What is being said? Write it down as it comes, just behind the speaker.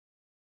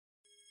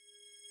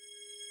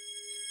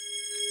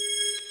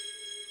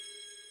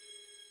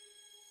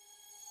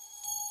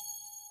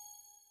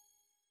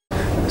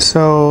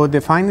So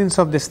the findings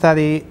of the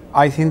study,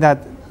 I think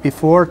that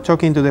before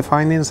talking to the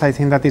findings, I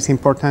think that it's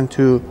important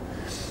to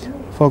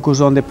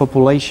focus on the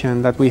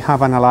population that we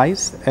have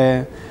analyzed.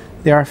 There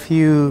are a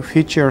few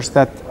features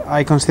that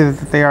I consider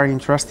that they are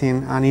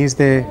interesting, and is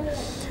the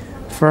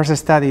first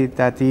study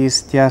that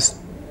is just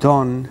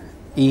done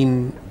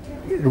in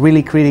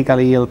really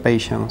critically ill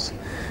patients,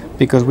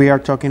 because we are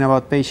talking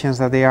about patients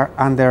that they are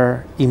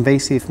under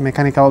invasive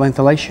mechanical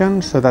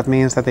ventilation, so that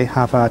means that they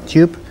have a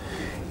tube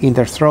in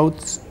their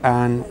throats,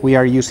 and we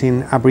are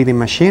using a breathing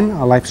machine,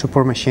 a life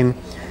support machine.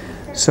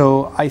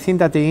 So I think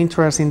that the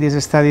interest in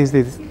this study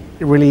is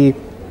really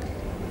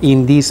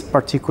in this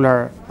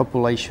particular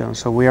population.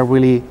 So we are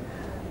really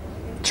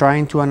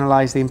trying to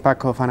analyze the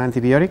impact of an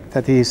antibiotic,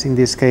 that is in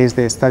this case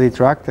the study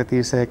drug, that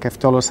is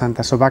ceftolozane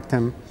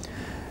tazobactam,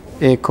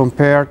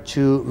 compared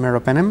to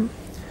meropenem.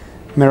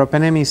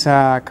 Meropenem is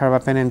a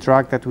carbapenem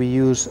drug that we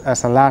use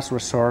as a last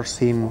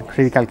resource in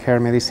critical care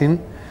medicine,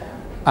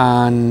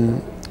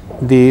 and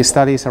the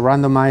study is a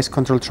randomized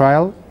controlled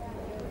trial,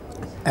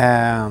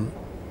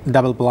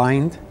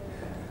 double-blind,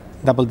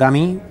 double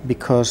dummy,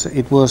 because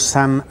it was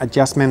some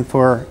adjustment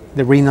for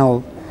the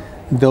renal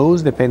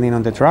dose depending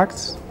on the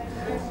drugs.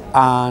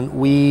 And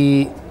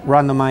we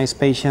randomized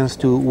patients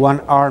to one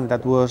arm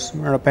that was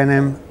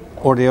meropenem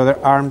or the other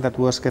arm that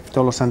was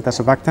ceftolozane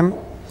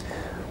tazobactam.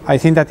 I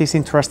think that it's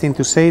interesting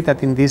to say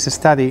that in this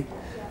study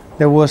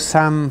there was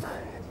some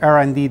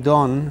R&D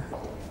done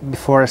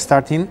before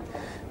starting,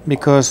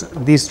 because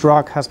this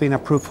drug has been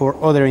approved for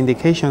other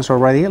indications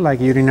already, like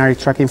urinary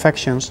tract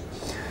infections,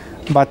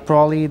 but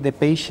probably the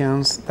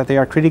patients that they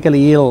are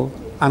critically ill,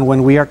 and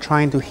when we are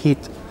trying to hit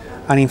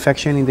an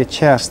infection in the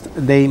chest,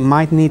 they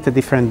might need a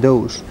different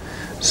dose.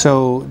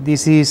 So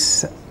this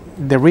is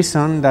the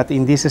reason that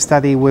in this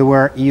study we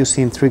were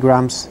using 3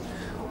 grams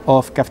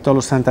of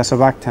ceftolozane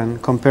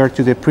tazobactam compared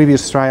to the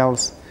previous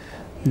trials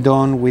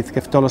done with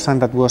ceftolozane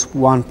that was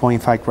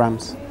 1.5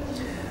 grams.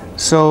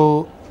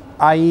 So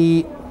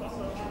I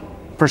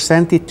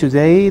presented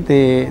today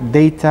the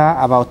data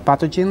about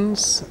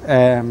pathogens,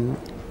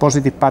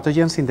 positive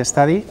pathogens in the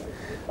study.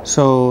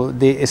 So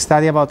the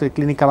study about the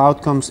clinical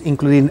outcomes,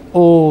 including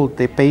all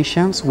the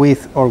patients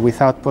with or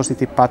without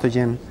positive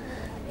pathogen,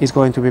 is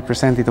going to be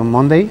presented on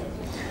Monday.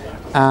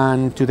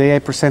 And today I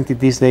presented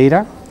this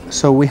data.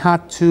 So we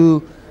had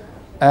to,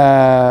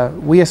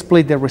 we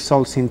split the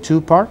results in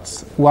 2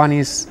 parts. One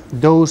is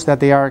those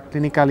that they are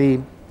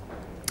clinically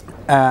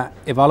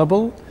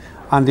evaluable,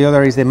 and the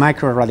other is the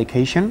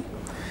microeradication.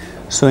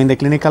 So in the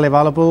clinical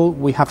evaluable,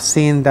 we have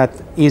seen that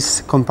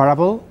is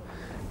comparable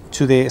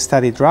to the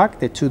study drug.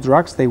 The 2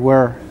 drugs, they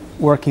were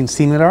working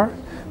similar.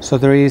 So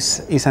there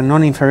is a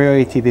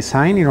non-inferiority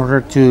design in order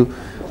to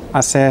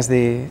assess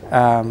the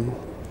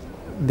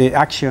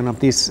action of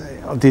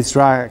this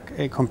drug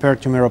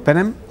compared to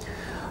meropenem.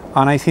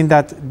 And I think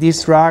that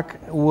this drug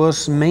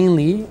was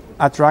mainly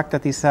a drug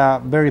that is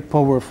a very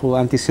powerful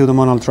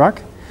anti-pseudomonal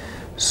drug.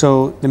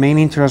 So the main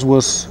interest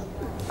was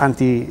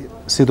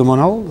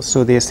anti-pseudomonal,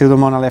 so the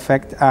pseudomonal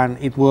effect, and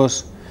it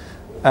was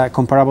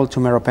comparable to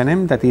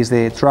meropenem, that is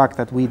the drug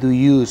that we do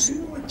use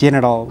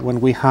general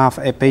when we have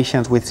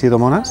patients with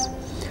pseudomonas.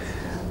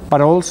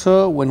 But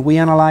also when we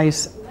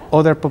analyze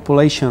other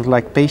populations,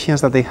 like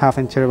patients that they have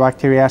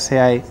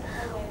Enterobacteriaceae,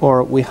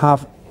 or we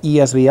have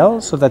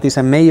ESBL, so that is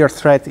a major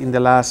threat in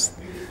the last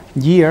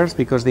years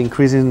because the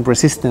increase in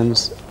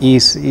resistance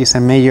is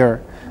a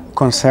major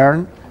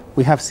concern.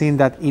 We have seen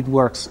that it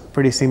works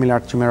pretty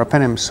similar to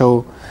meropenem.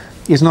 So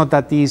it's not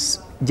that this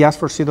just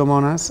for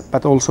Pseudomonas,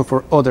 but also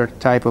for other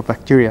type of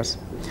bacteria.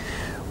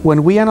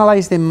 When we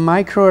analyze the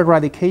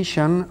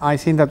microeradication, I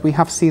think that we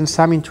have seen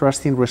some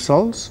interesting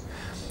results.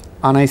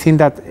 And I think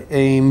that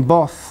in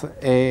both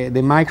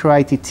the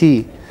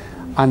micro-ITT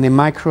and the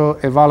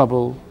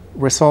micro-evaluable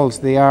results,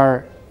 they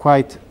are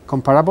quite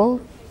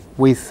comparable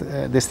with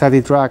the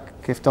study drug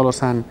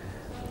ceftolozane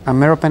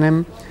and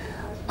meropenem.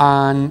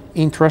 And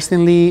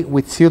interestingly,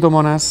 with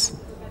Pseudomonas,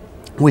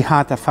 we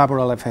had a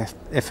favorable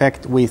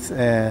effect with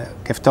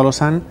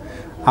ceftolozane,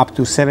 up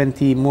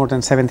to more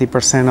than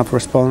 70% of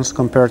response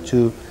compared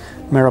to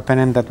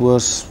meropenem that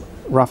was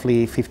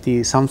roughly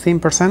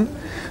 50-something%.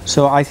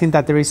 So I think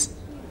that there is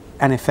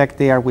an effect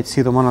there with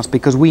Pseudomonas,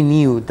 because we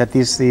knew that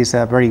this is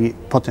a very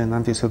potent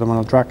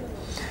anti-pseudomonal drug.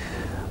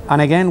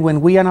 And again,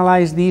 when we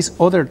analyze these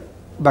other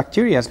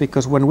bacteria,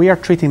 because when we are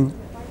treating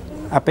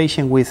a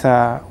patient with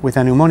a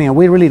pneumonia,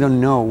 we really don't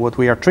know what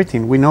we are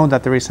treating. We know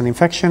that there is an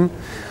infection,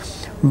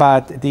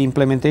 but the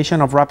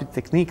implementation of rapid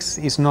techniques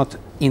is not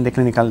in the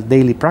clinical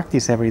daily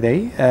practice every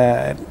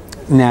day,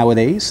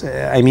 nowadays,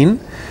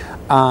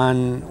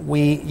 and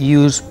we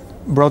use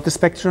broad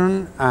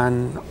spectrum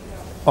and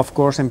of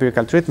course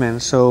empirical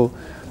treatment. So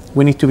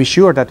we need to be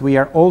sure that we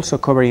are also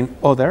covering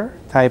other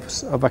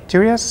types of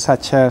bacteria,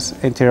 such as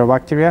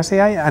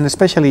Enterobacteriaceae and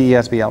especially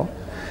ESBL.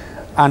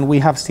 And we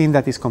have seen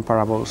that is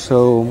comparable.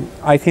 So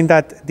I think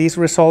that these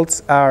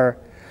results are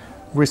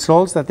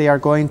results that they are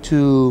going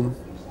to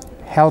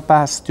help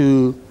us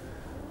to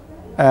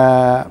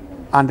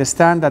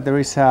understand that there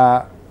is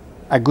a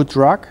good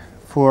drug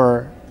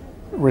for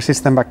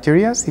resistant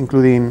bacteria,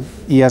 including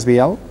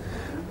ESBL,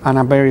 and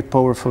a very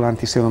powerful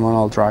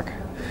anti-pseudomonal drug.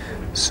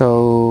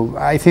 So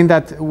I think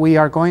that we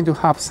are going to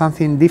have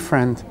something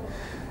different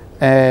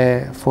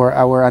for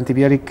our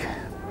antibiotic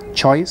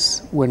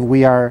choice when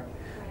we are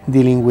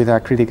dealing with a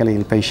critically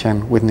ill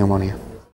patient with pneumonia.